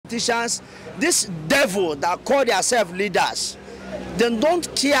politicians, this devil that call themselves leaders, they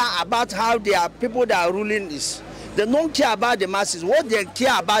don't care about how their people that are ruling is. They don't care about the masses. What they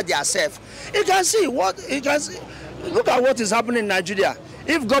care about themselves. You can see look at what is happening in Nigeria.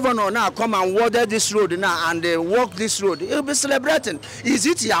 If governor now come and water this road now and they walk this road, he'll be celebrating. Is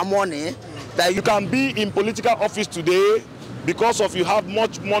it your money that you can be in political office today because of you have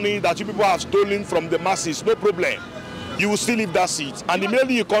much money that you people have stolen from the masses? No problem. You will still leave that seat. And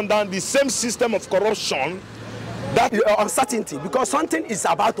immediately you condemn the same system of corruption, that uncertainty, because something is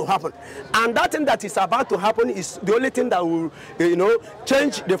about to happen, and that thing that is about to happen is the only thing that will,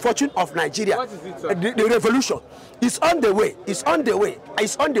 change the fortune of Nigeria. What is it, sir? The revolution is on the way. It's on the way.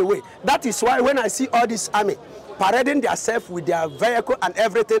 It's on the way. That is why when I see all this army parading themselves with their vehicle and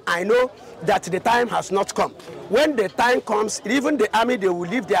everything, I know that the time has not come. When the time comes, even the army, they will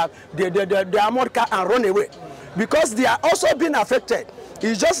leave their armored car and run away, because they are also being affected.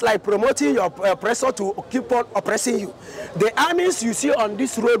 It's just like promoting your oppressor to keep on oppressing you. The armies you see on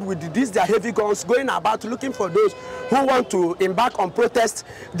this road with their heavy guns going about looking for those who want to embark on protests,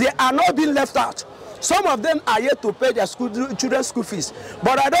 they are not being left out. Some of them are yet to pay their children's school fees,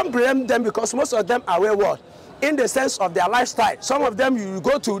 but I don't blame them, because most of them are wayward in the sense of their lifestyle. Some of them, you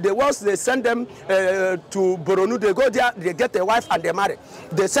go to the ones they send them to Boronu, they go there, they get a wife and they marry.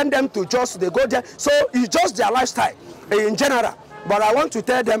 They send them to Jos, they go there. So it's just their lifestyle in general. But I want to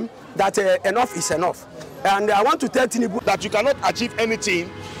tell them that enough is enough. And I want to tell Tinubu that you cannot achieve anything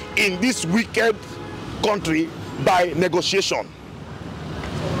in this wicked country by negotiation.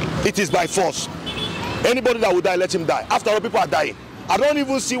 It is by force. Anybody that will die, let him die. After all, people are dying. I don't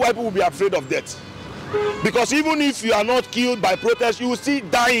even see why people will be afraid of death. Because even if you are not killed by protest, you will still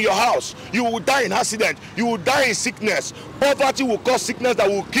die in your house. You will die in accident. You will die in sickness. Poverty will cause sickness that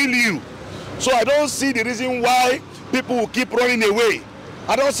will kill you. So I don't see the reason why people will keep running away.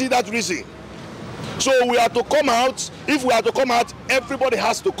 I don't see that reason. So we have to come out. If we have to come out, everybody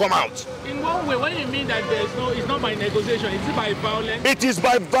has to come out. In one way, what do you mean that it's not by negotiation? Is it by violence? It is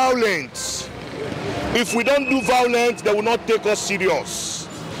by violence. If we don't do violence, they will not take us serious.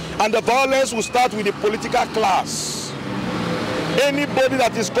 And the violence will start with the political class. Anybody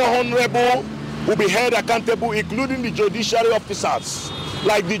that is called honorable will be held accountable, including the judiciary officers,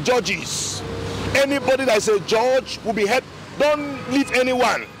 like the judges. Anybody that is a judge will be held. Don't leave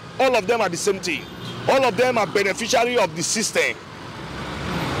anyone. All of them are the same thing. All of them are beneficiary of the system.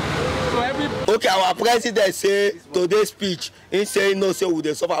 Okay, our president say today's speech, he say no, say we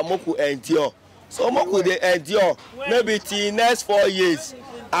dey suffer, Moku endure. So Moku dey endure maybe till next 4 years.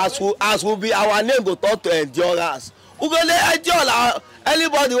 As will be our name go talk to endurance. We go dey endure now.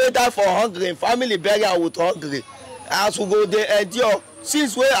 Anybody wey die for hungry, family burial with hungry. As we go dey endure.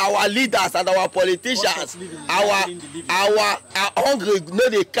 Since where our leaders and our politicians, our hungry, no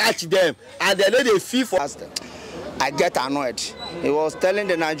they catch them and they know they feel for us. I get annoyed. He was telling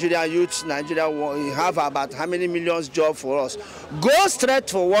the Nigerian youth, Nigeria will have about how many millions jobs for us. Go straight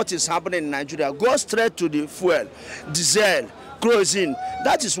for what is happening in Nigeria. Go straight to the fuel, diesel, kerosene.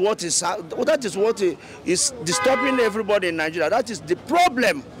 That is what is disturbing everybody in Nigeria. That is the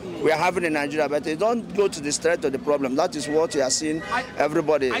problem we are having in Nigeria. But they don't go to the straight of the problem. That is what we are seeing.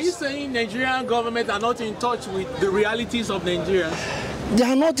 Everybody is. Are you saying Nigerian government are not in touch with the realities of Nigerians? They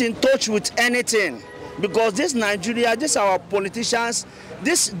are not in touch with anything. Because this Nigeria, this our politicians,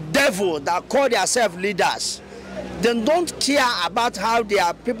 this devil that call themselves leaders, they don't care about how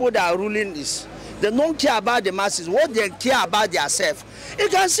their people that are ruling is. They don't care about the masses. What they care about themselves. You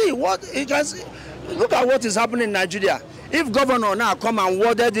can see look at what is happening in Nigeria. If governor now come and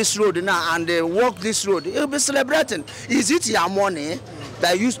water this road now and they walk this road, he'll be celebrating. Is it your money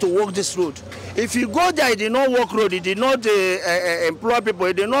that used to walk this road? If you go there, he did not walk road, he did not employ people,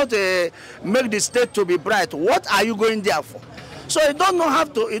 he did not make the state to be bright. What are you going there for? So you don't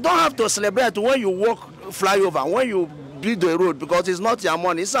have to celebrate when you walk flyover, when you build the road, because it's not your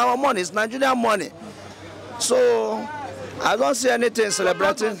money, it's our money, it's Nigerian money. So I don't see anything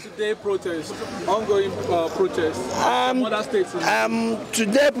celebrating. Today protest, ongoing protest, other states.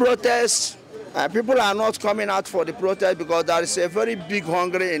 Today protest. People are not coming out for the protest because there is a very big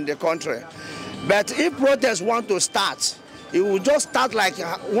hunger in the country. But if protests want to start, it will just start like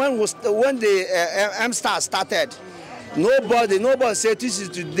when the MSTAR started. Nobody said this is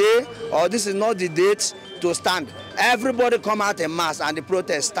today or this is not the date to stand. Everybody come out en masse and the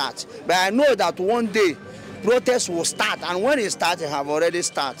protest starts. But I know that one day protests will start, and when it starts, it have already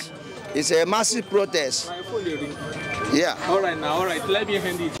started. It's a massive protest. Yeah. All right, let me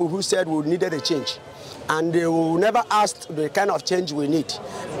hand it. Who said we needed a change. and they will never ask the kind of change we need.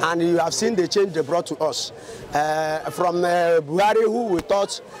 And you have seen the change they brought to us. From Buhari, who we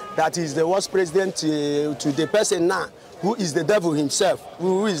thought that is the worst president, to the person now, who is the devil himself,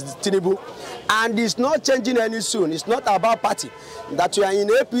 who is Tinubu. And it's not changing any soon. It's not about party. That you are in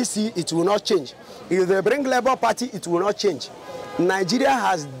APC, it will not change. If they bring Labour Party, it will not change. Nigeria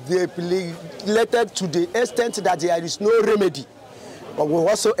has depleted to the extent that there is no remedy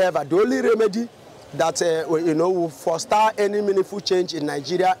whatsoever. The only remedy that will foster any meaningful change in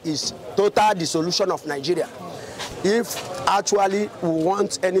Nigeria is total dissolution of Nigeria. If actually we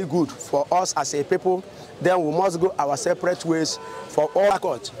want any good for us as a people, then we must go our separate ways for all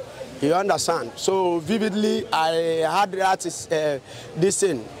accord. You understand? So vividly, I had that this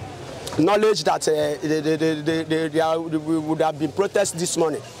thing, knowledge that there would have been protests this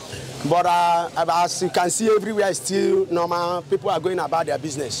morning. But as you can see, everywhere is still normal. People are going about their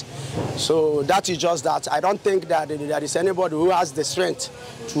business. So that is just that. I don't think that there is anybody who has the strength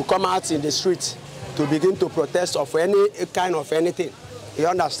to come out in the street to begin to protest of any kind of anything. You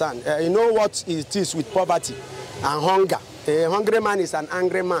understand? You know what it is with poverty and hunger. A hungry man is an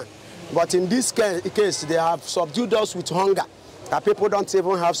angry man. But in this case, they have subdued us with hunger, that people don't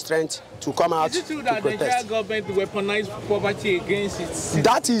even have strength to come out to protest. Is it true that the Nigerian government weaponized poverty against its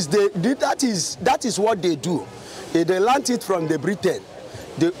citizens? That is what they do. They learned it from the Britain.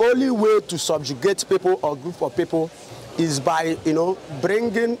 The only way to subjugate people or group of people is by,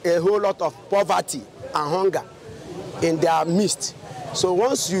 bringing a whole lot of poverty and hunger in their midst. So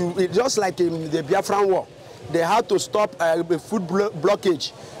once just like in the Biafran War, they had to stop a food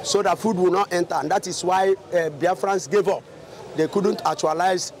blockage so that food will not enter, and that is why Biafrans gave up. They couldn't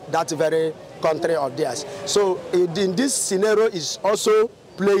actualize that very country of theirs. So in this scenario is also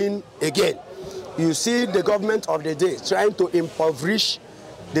playing again. You see the government of the day trying to impoverish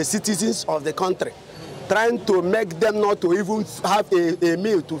the citizens of the country, trying to make them not to even have a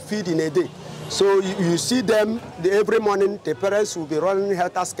meal to feed in a day. So you see them every morning, the parents will be running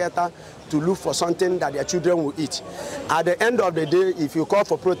helter-skelter to look for something that their children will eat. At the end of the day, if you call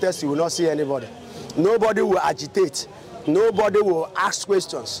for protest, you will not see anybody. Nobody will agitate. Nobody will ask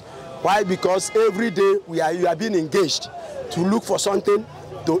questions. Why? Because every day you are being engaged to look for something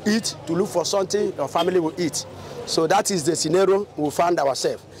to eat, to look for something your family will eat. So that is the scenario we found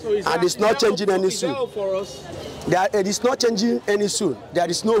ourselves. So and it's not changing any soon. It is not changing any soon. There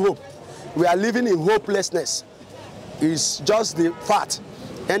is no hope. We are living in hopelessness. It's just the fact.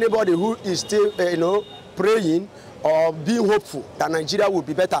 Anybody who is still, praying or being hopeful that Nigeria will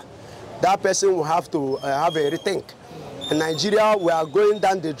be better, that person will have to have a rethink. In Nigeria, we are going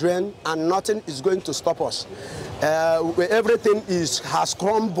down the drain, and nothing is going to stop us. Everything has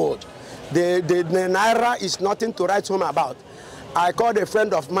crumbled. The Naira is nothing to write home about. I called a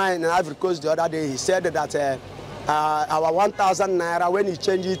friend of mine in Ivory Coast the other day. He said that our 1,000 Naira, when he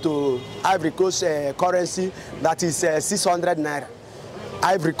changed it to Ivory Coast currency, that is 600 Naira.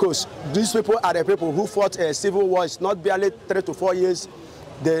 Ivory Coast. These people are the people who fought a civil war. It's not barely 3 to 4 years.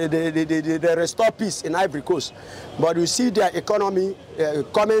 They restore peace in Ivory Coast. But you see their economy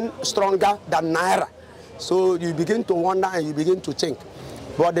coming stronger than Naira. So you begin to wonder and you begin to think.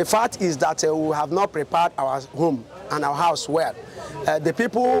 But the fact is that we have not prepared our home and our house well. The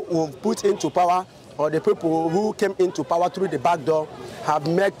people who put into power, or the people who came into power through the back door, have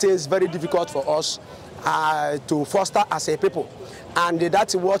made things very difficult for us to foster as a people. And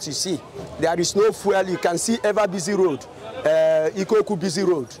that's what you see. There is no fuel. You can see Ever Busy Road, Ikoku Busy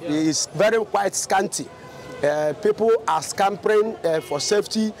Road. It's very quite scanty. People are scampering for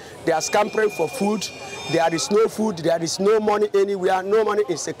safety. They are scampering for food. There is no food. There is no money anywhere. No money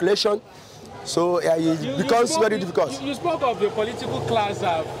in circulation. So it becomes very difficult. You spoke of the political class. They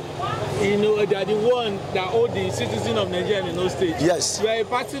are the one that hold the citizens of Nigeria in those states. Yes. You are a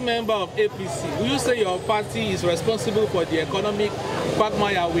party member of APC. Will you say your party is responsible for the economic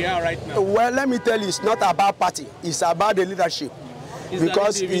quagmire we are right now? Well, let me tell you, it's not about party. It's about the leadership.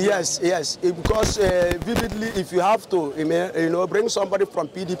 Because yes, because vividly, if you have to, bring somebody from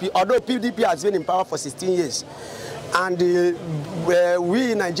PDP, although PDP has been in power for 16 years, and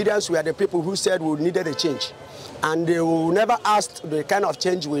we Nigerians were the people who said we needed a change, and they will never ask the kind of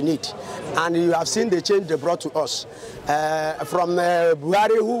change we need, and you have seen the change they brought to us. From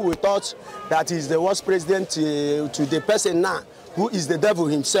Buhari, who we thought that is the worst president, to the person now who is the devil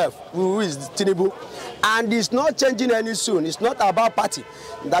himself, who is Tinubu. And it's not changing any soon. It's not about party.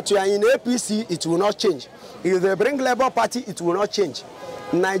 That you are in APC, it will not change. If they bring Labour Party, it will not change.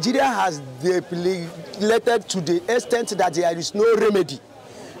 Nigeria has depleted to the extent that there is no remedy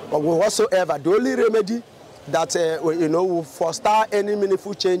whatsoever. The only remedy that will foster any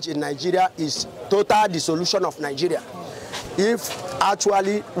meaningful change in Nigeria is total dissolution of Nigeria. If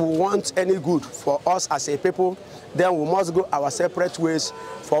actually we want any good for us as a people, then we must go our separate ways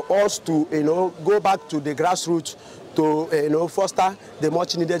for us to go back to the grassroots to foster the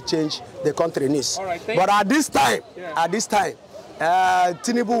much needed change the country needs. All right, but at this time,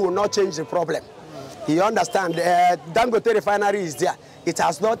 Tinubu will not change the problem. You understand? Dangote refinery is there. It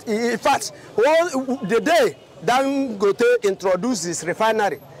has not. In fact, the day Dangote introduced this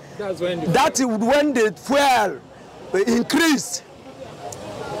refinery, that's when the fuel increased.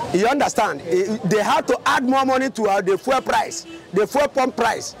 You understand? They had to add more money to the fuel price, the fuel pump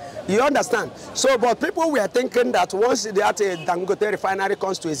price. You understand? So, but people were thinking that once that Dangote refinery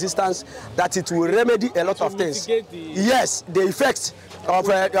comes to existence, that it will remedy a lot of things. Yes, the effects of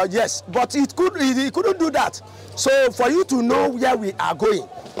yes, but it couldn't do that. So, for you to know where we are going,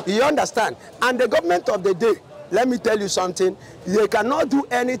 you understand? And the government of the day, let me tell you something, they cannot do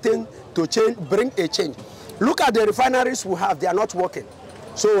anything to bring a change. Look at the refineries we have; they are not working.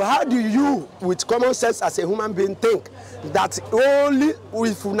 So how do you, with common sense as a human being, think that only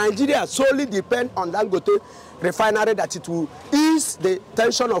if Nigeria solely depend on Dangote refinery that it will ease the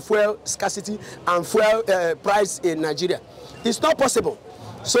tension of fuel scarcity and fuel price in Nigeria? It's not possible.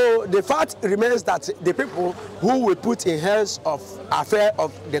 So the fact remains that the people who will put in hands of affairs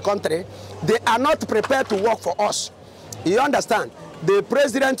of the country, they are not prepared to work for us. You understand? The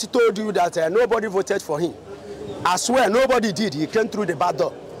president told you that nobody voted for him. I swear nobody did. He came through the back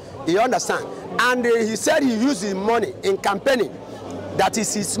door. You understand? And he said he used his money in campaigning. That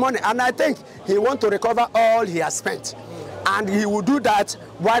is his money. And I think he wants to recover all he has spent. And he will do that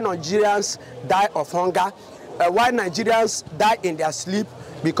while Nigerians die of hunger, while Nigerians die in their sleep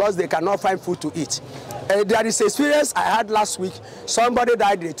because they cannot find food to eat. There is an experience I had last week. Somebody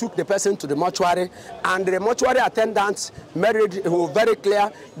died, they took the person to the mortuary, and the mortuary attendants made it very clear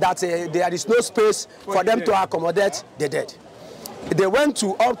that there is no space for them to accommodate the dead. They went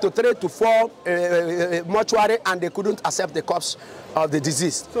to up to 3 to 4 mortuary, and they couldn't accept the corpse of the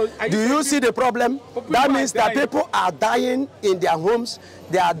deceased. So do you see the problem? That means that people are dying in their homes,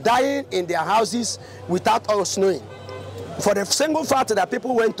 they are dying in their houses without us knowing. For the single fact that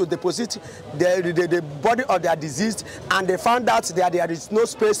people went to deposit the body of their deceased and they found out that there is no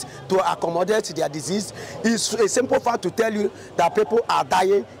space to accommodate their deceased, is a simple fact to tell you that people are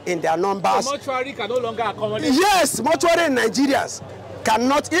dying in their numbers. So mortuary can no longer accommodate? Yes, mortuary in Nigerians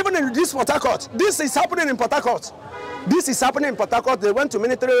cannot, even in this Port Harcourt. This is happening in Port Harcourt. This is happening in Port Harcourt. They went to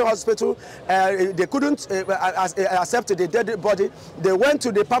military hospital. They couldn't accept the dead body. They went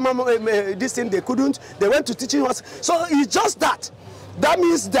to the this thing. They couldn't. They went to teaching hospital. So it's just that. That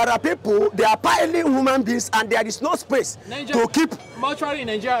means there are people. They are piling human beings, and there is no space to keep. Mortuary in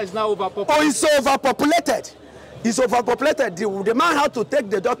Nigeria is now overpopulated. Oh, it's overpopulated. It's overpopulated. The man had to take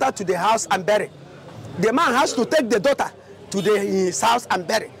the daughter to the house and bury. The man has to take the daughter to his house and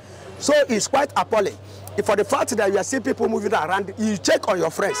bury. So it's quite appalling. For the fact that you are seeing people moving around, you check on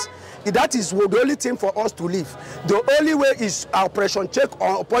your friends. That is the only thing for us to live. The only way is operation check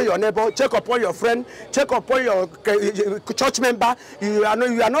upon your neighbor, check upon your friend, check upon your church member. You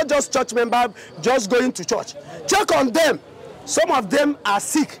are not just church member, just going to church. Check on them. Some of them are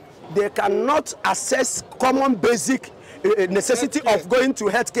sick. They cannot access common basic necessity of going to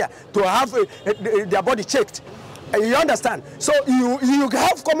healthcare to have their body checked. You understand? So you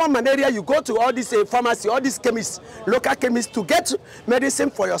have common malaria, you go to all these pharmacy, all these chemists, local chemists to get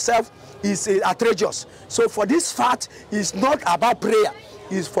medicine for yourself is outrageous. So for this fact, it's not about prayer.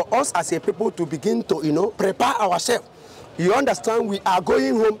 It's for us as a people to begin to, prepare ourselves. You understand? We are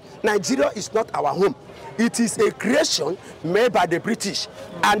going home. Nigeria is not our home. It is a creation made by the British.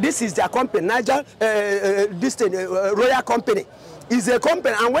 And this is their company, Royal Company. Is a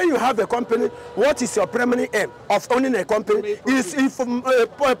company, and when you have a company, what is your primary aim of owning a company? Is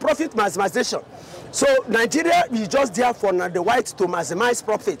profit maximization. So Nigeria is just there for the whites to maximize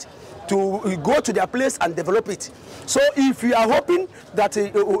profit, to go to their place and develop it. So if you are hoping that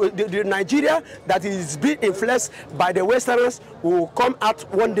the Nigeria that is being influenced by the Westerners will come out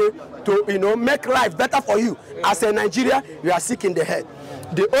one day to make life better for you, as a Nigeria, you are sick in the head.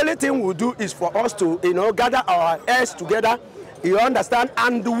 The only thing we'll do is for us to gather our heads together. You understand,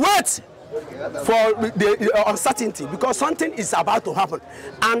 and wait for the uncertainty, because something is about to happen,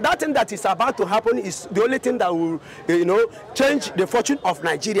 and that thing that is about to happen is the only thing that will change the fortune of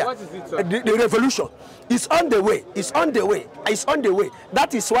Nigeria. What is it, sir? The revolution is on the way. It's on the way. It's on the way.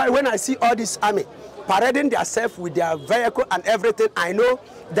 That is why when I see all this army parading themselves with their vehicle and everything, I know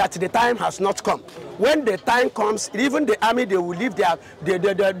that the time has not come. When the time comes, even the army, they will leave their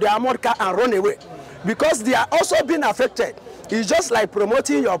armored car and run away. because they are also being affected. It's just like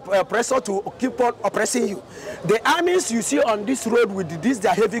promoting your oppressor to keep on oppressing you. The armies you see on this road with these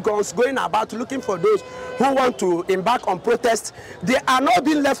their heavy guns going about looking for those who want to embark on protest, they are not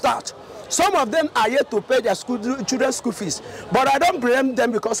being left out. Some of them are yet to pay their children's school fees, but I don't blame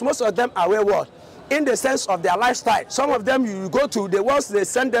them because most of them are wayward in the sense of their lifestyle. Some of them, you go to the ones they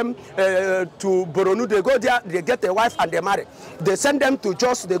send them to Boronu, they go there, they get a wife and they marry. They send them to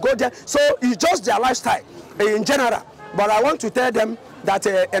Jos, they go there. So it's just their lifestyle in general. But I want to tell them that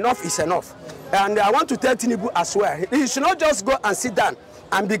enough is enough. And I want to tell Tinubu as well, he should not just go and sit down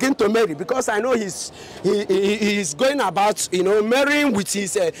and begin to marry, because I know he's going about, you know, marrying with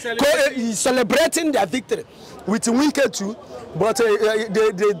his, he's celebrating their victory with Wike too. But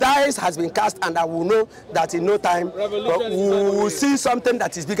the dice has been cast, and I will know that in no time we will see something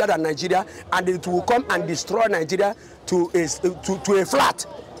that is bigger than Nigeria, and it will come and destroy Nigeria to a flat.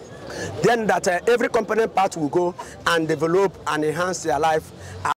 Then that every component part will go and develop and enhance their life.